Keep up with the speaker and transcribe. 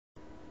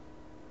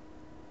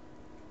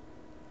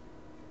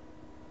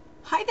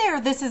Hi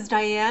there, this is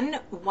Diane,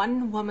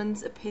 One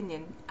Woman's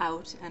Opinion,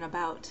 out and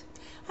about.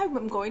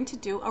 I'm going to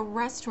do a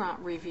restaurant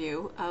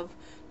review of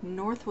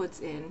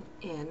Northwoods Inn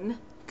in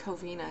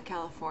Covina,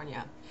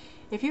 California.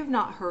 If you've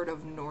not heard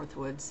of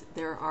Northwoods,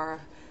 there are,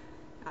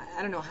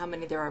 I don't know how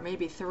many there are,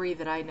 maybe 3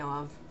 that I know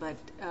of, but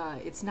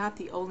it's not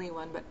the only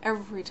one, but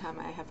every time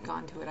I have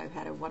gone to it, I've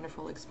had a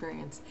wonderful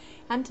experience,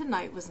 and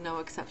tonight was no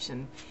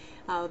exception.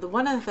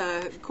 One of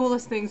the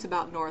coolest things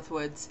about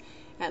Northwoods,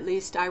 at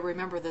least I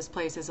remember this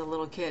place as a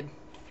little kid,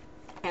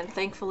 and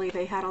thankfully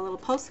they had a little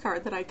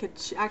postcard that I could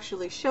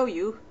actually show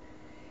you.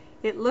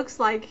 It looks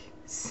like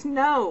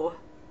snow.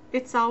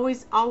 It's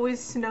always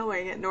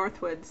snowing at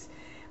Northwoods.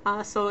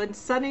 So in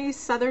sunny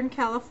Southern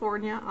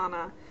California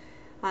on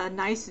a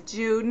nice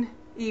June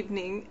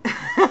evening,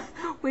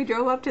 we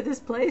drove up to this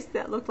place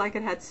that looked like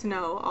it had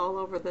snow all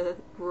over the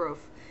roof.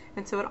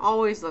 And so it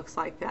always looks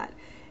like that.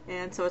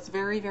 And so it's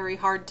very, very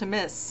hard to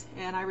miss.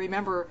 And I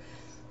remember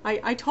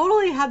I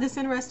totally had this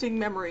interesting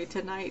memory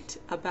tonight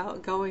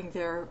about going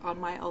there on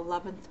my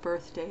 11th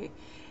birthday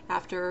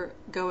after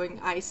going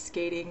ice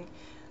skating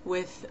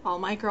with all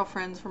my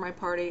girlfriends for my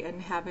party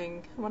and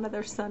having one of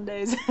their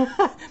sundaes.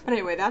 But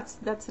anyway,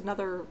 that's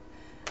another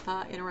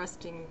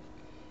interesting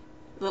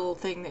little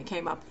thing that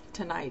came up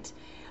tonight.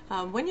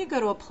 When you go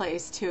to a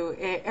place too,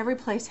 every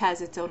place has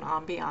its own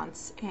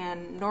ambiance,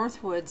 and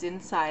Northwoods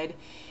inside,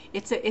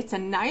 it's a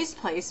nice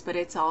place, but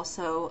it's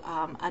also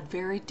a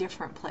very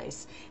different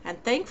place.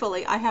 And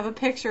thankfully, I have a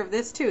picture of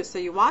this too. So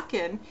you walk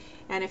in,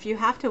 and if you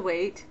have to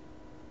wait,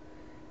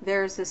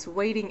 there's this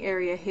waiting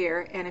area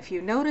here, and if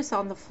you notice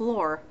on the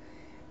floor,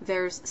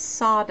 there's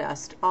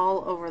sawdust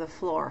all over the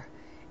floor,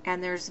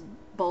 and there's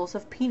bowls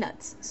of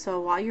peanuts.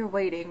 So while you're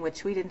waiting,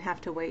 which we didn't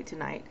have to wait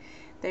tonight,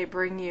 they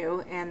bring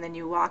you, and then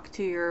you walk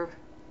to your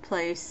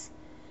place,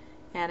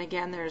 and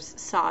again there's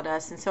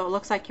sawdust, and so it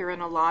looks like you're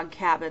in a log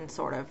cabin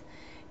sort of.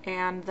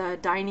 And the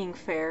dining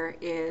fare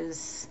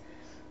is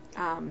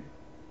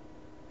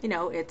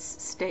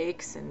it's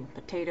steaks and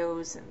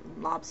potatoes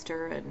and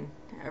lobster and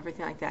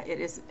everything like that. It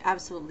is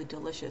absolutely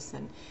delicious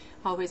and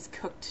always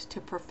cooked to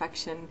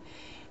perfection.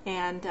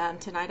 And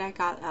tonight I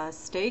got a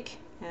steak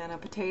and a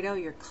potato,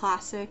 your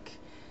classic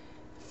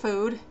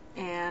food,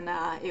 and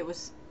it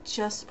was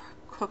just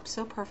cooked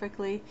so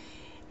perfectly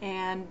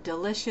and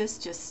delicious,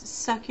 just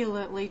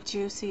succulently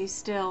juicy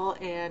still,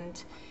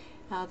 and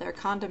their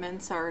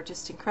condiments are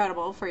just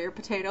incredible for your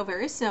potato.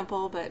 Very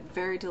simple but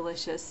very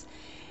delicious.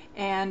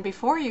 And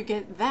before you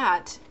get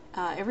that,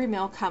 every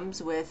meal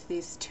comes with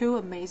these 2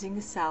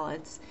 amazing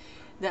salads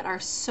that are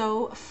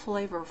so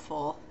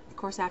flavorful. Of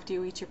course, after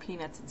you eat your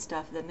peanuts and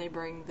stuff, then they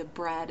bring the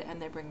bread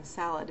and they bring the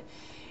salad.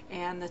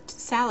 And the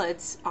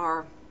salads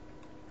are,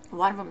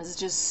 one of them is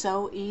just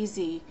so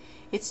easy.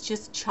 It's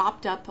just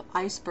chopped up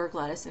iceberg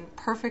lettuce in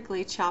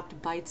perfectly chopped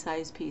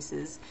bite-sized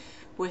pieces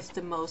with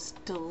the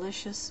most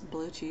delicious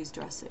blue cheese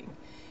dressing.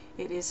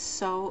 It is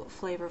so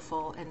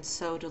flavorful and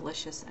so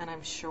delicious, and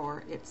I'm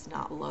sure it's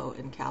not low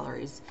in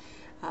calories.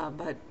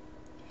 But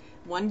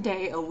one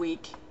day a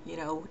week,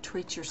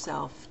 treat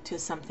yourself to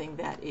something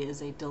that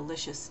is a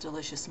delicious,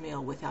 delicious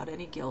meal without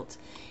any guilt,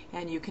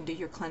 and you can do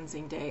your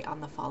cleansing day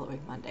on the following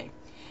Monday.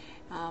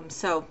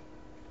 So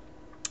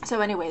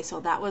anyway, so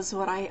that was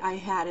what I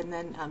had, and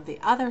then the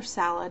other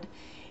salad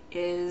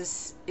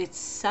it's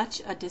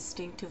such a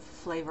distinctive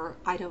flavor.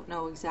 I don't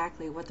know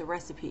exactly what the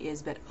recipe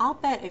is, but I'll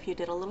bet if you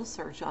did a little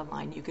search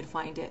online, you could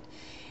find it.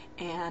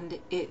 And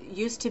it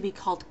used to be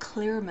called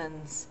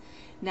Clearman's.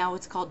 Now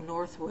it's called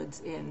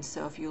Northwoods Inn.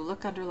 So if you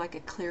look under like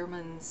a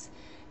Clearman's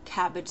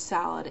cabbage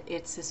salad,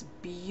 it's this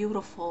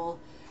beautiful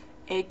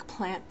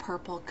eggplant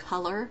purple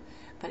color,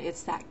 but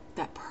it's that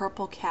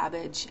purple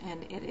cabbage,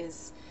 and it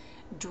is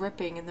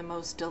dripping in the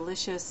most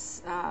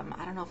delicious,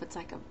 I don't know if it's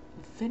like a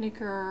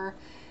vinegar,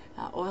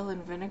 oil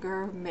and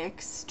vinegar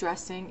mix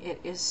dressing. It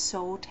is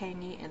so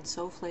tangy and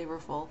so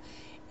flavorful,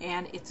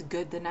 and it's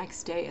good the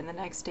next day. And the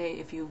next day,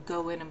 if you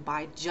go in and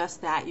buy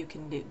just that, you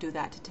can do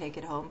that to take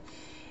it home.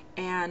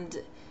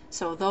 And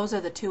so those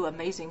are the 2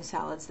 amazing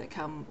salads that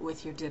come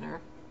with your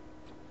dinner.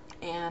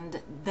 And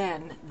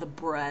then the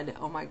bread,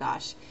 oh my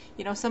gosh.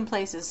 Some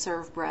places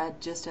serve bread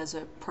just as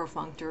a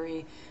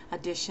perfunctory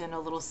addition, a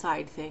little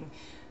side thing.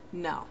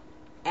 No.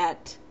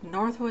 At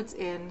Northwoods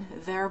Inn,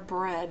 their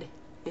bread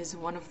is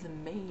one of the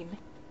main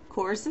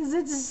courses.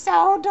 It's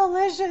so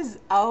delicious.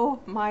 Oh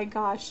my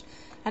gosh.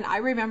 And I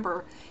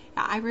remember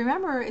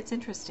it's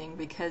interesting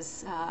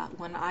because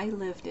when I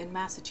lived in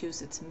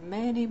Massachusetts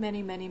many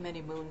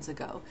moons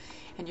ago,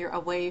 and you're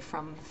away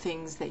from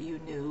things that you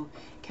knew,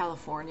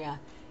 California,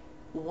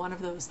 one of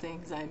those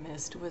things I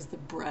missed was the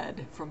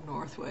bread from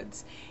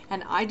Northwoods.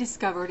 And I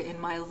discovered in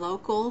my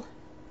local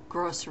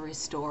grocery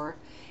store,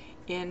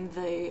 in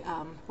the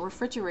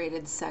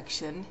refrigerated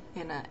section,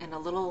 in a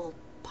little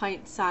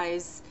pint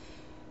size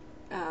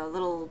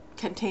little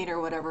container,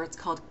 whatever it's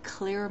called,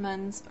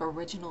 Clearman's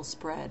Original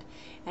Spread,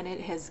 and it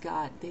has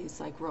got these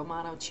like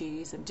Romano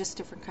cheese and just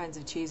different kinds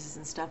of cheeses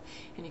and stuff,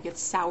 and you get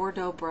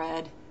sourdough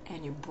bread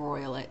and you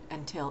broil it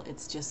until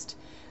it's just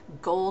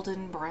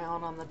golden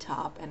brown on the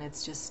top, and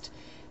it's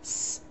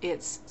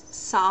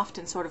soft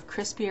and sort of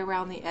crispy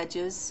around the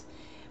edges,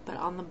 but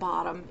on the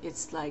bottom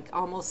it's like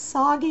almost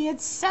soggy.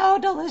 It's so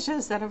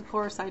delicious. And of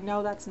course I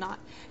know that's not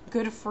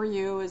good for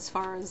you as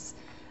far as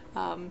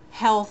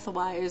health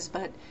wise,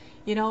 but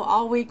you know,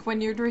 all week when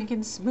you're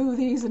drinking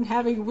smoothies and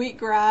having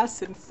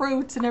wheatgrass and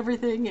fruits and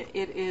everything,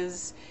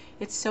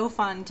 it's so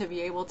fun to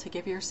be able to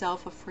give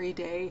yourself a free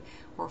day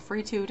or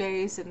free 2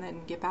 days and then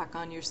get back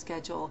on your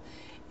schedule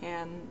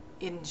and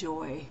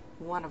enjoy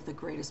one of the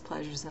greatest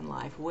pleasures in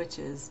life, which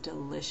is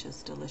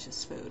delicious,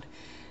 delicious food.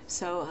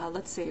 So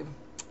let's see.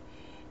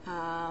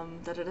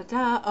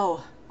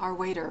 Oh, our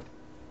waiter.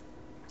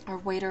 Our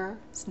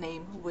waiter's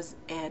name was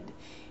Ed,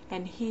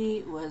 and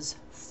he was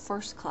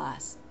first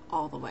class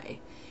all the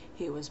way.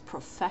 He was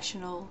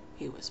professional,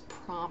 he was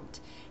prompt,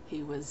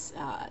 he was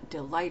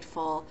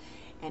delightful,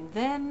 and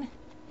then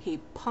he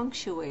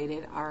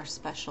punctuated our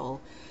special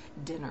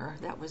dinner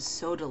that was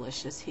so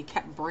delicious. He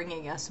kept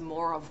bringing us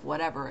more of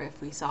whatever if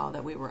we saw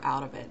that we were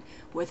out of it.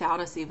 Without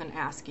us even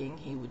asking,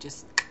 he would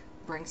just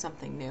bring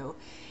something new.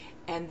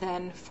 And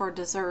then for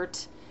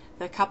dessert,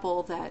 the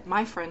couple that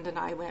my friend and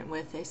I went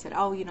with, they said,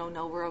 oh, you know,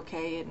 no, we're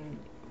okay. And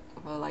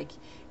we're like,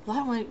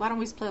 well, why don't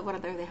we split one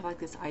of their, they have like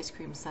this ice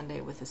cream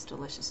sundae with this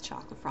delicious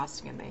chocolate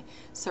frosting, and they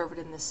serve it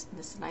in this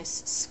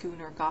nice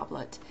schooner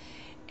goblet.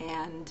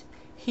 And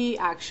he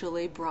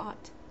actually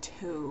brought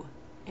 2,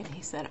 and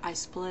he said, I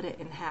split it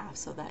in half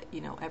so that, you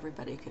know,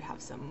 everybody could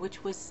have some,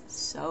 which was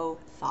so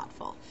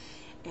thoughtful.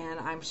 And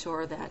I'm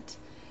sure that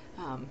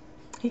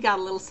he got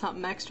a little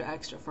something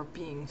extra for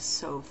being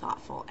so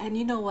thoughtful. And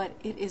you know what?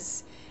 It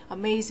is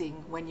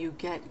amazing when you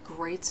get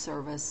great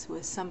service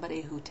with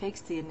somebody who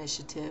takes the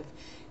initiative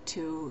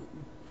to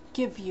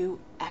give you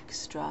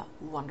extra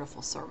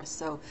wonderful service.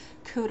 So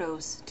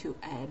kudos to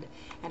Ed,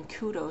 and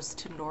kudos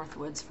to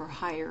Northwoods for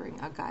hiring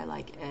a guy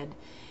like Ed.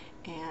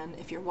 And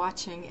if you're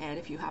watching, Ed,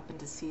 if you happen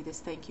to see this,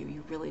 thank you.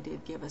 You really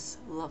did give us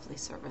lovely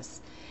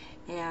service.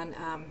 And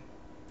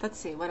let's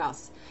see, what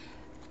else?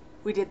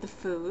 We did the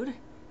food,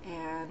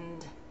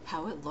 and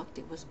how it looked,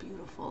 it was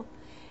beautiful.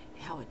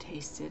 How it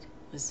tasted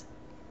was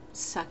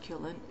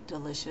succulent,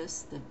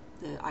 delicious.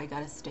 The I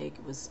got a steak,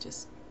 it was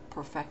just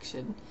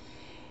perfection.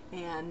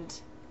 And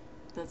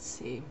let's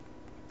see.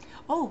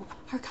 Oh,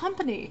 our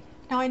company.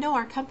 Now I know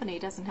our company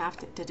doesn't have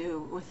to do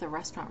with the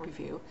restaurant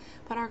review,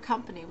 but our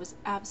company was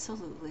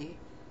absolutely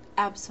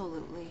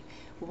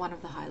one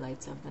of the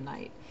highlights of the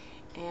night.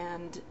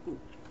 And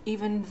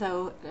even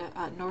though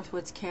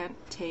Northwoods can't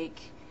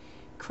take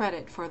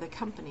credit for the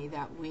company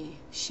that we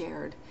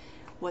shared,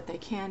 what they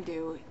can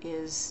do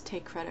is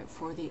take credit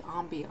for the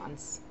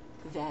ambiance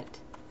that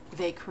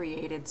they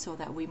created so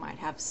that we might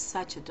have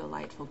such a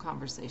delightful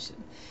conversation.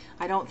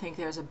 I don't think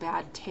there's a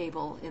bad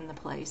table in the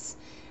place.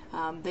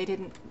 They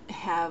didn't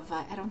have,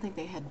 I don't think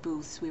they had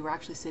booths. We were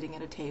actually sitting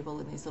at a table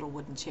in these little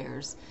wooden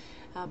chairs,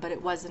 but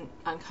it wasn't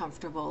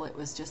uncomfortable. It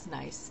was just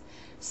nice.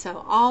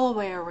 So all the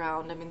way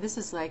around, I mean, this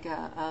is like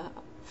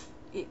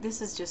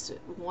this is just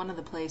one of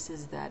the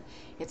places that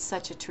it's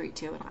such a treat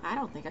to, and I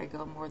don't think I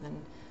go more than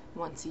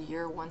once a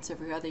year, once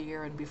every other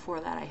year, and before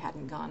that I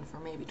hadn't gone for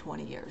maybe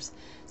 20 years.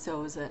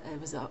 So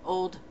it was a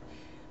old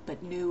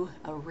but new,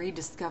 a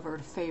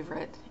rediscovered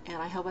favorite, and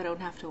I hope I don't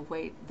have to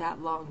wait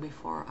that long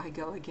before I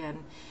go again.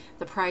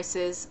 The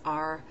prices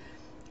are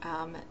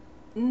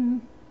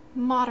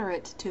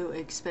moderate to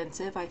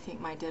expensive. I think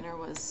my dinner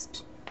was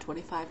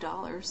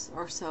 $25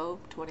 or so,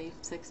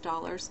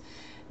 $26.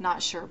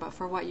 Not sure, but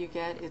for what you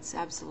get, it's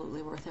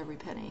absolutely worth every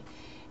penny.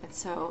 And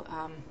so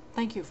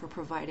thank you for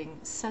providing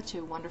such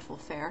a wonderful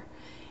fare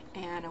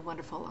and a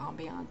wonderful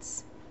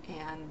ambiance.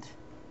 And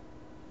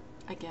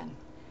again,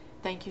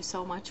 thank you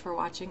so much for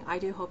watching. I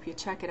do hope you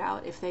check it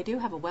out. If they do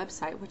have a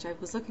website, which I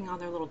was looking on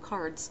their little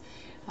cards,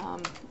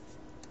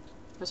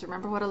 just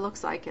remember what it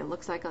looks like. It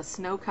looks like a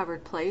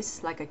snow-covered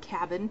place, like a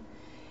cabin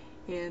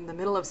in the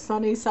middle of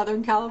sunny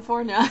Southern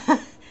California.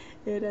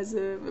 It has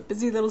a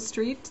busy little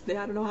street. I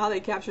don't know how they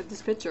captured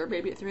this picture,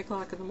 maybe at 3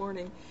 o'clock in the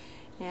morning.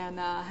 And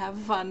have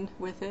fun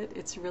with it.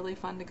 It's really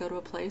fun to go to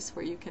a place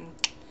where you can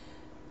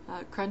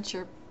crunch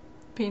your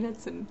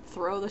peanuts and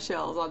throw the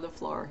shells on the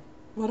floor.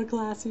 What a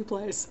classy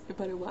place.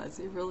 But it was.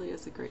 It really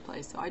is a great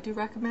place. So I do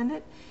recommend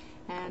it.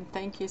 And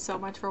thank you so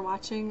much for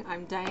watching.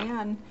 I'm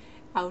Diane,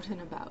 out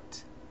and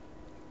about.